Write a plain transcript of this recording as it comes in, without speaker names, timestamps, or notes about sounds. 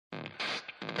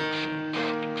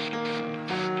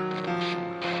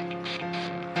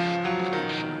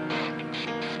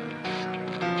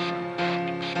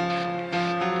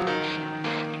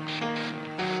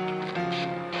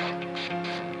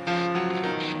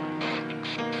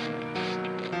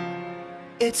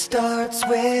It starts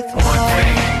with one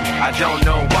thing, I don't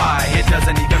know why. It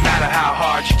doesn't even matter how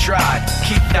hard you try.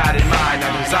 Keep that in mind. I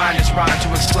designed this rhyme to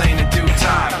explain in due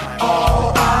time.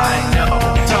 All I know,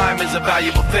 time is a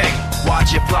valuable thing.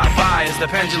 Watch it fly by as the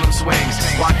pendulum swings.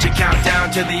 Watch it count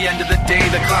down to the end of the day.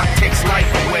 The clock takes life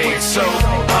away. It's so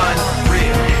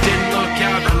unreal. Didn't look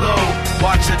out below.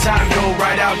 Watch the time go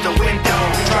right out the window.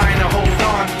 Trying to hold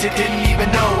on to didn't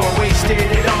even know or wasted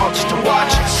it all just to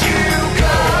watch you go.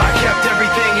 I kept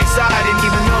everything inside, and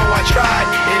even though I tried,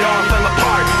 it all fell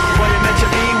apart. What it meant to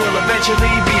be will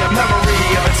eventually be a memory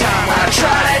of a time when I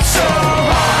tried so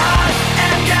hard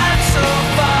and got so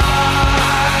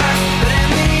far, but in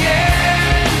the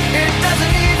end, it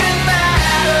doesn't even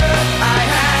matter. I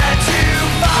had to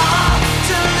fall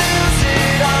to lose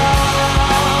it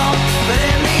all, but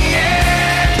in the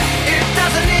end, it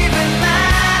doesn't even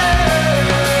matter.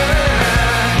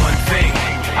 One thing,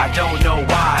 I don't know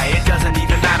why. It doesn't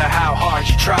even matter how hard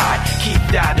you try. Keep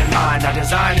that in mind. I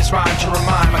designed this rhyme to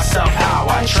remind myself how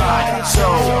I tried so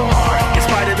hard. In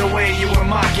spite of the way you were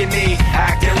mocking me,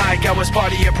 acting like I was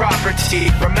part of your property,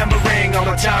 remembering all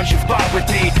the times you fought with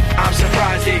me,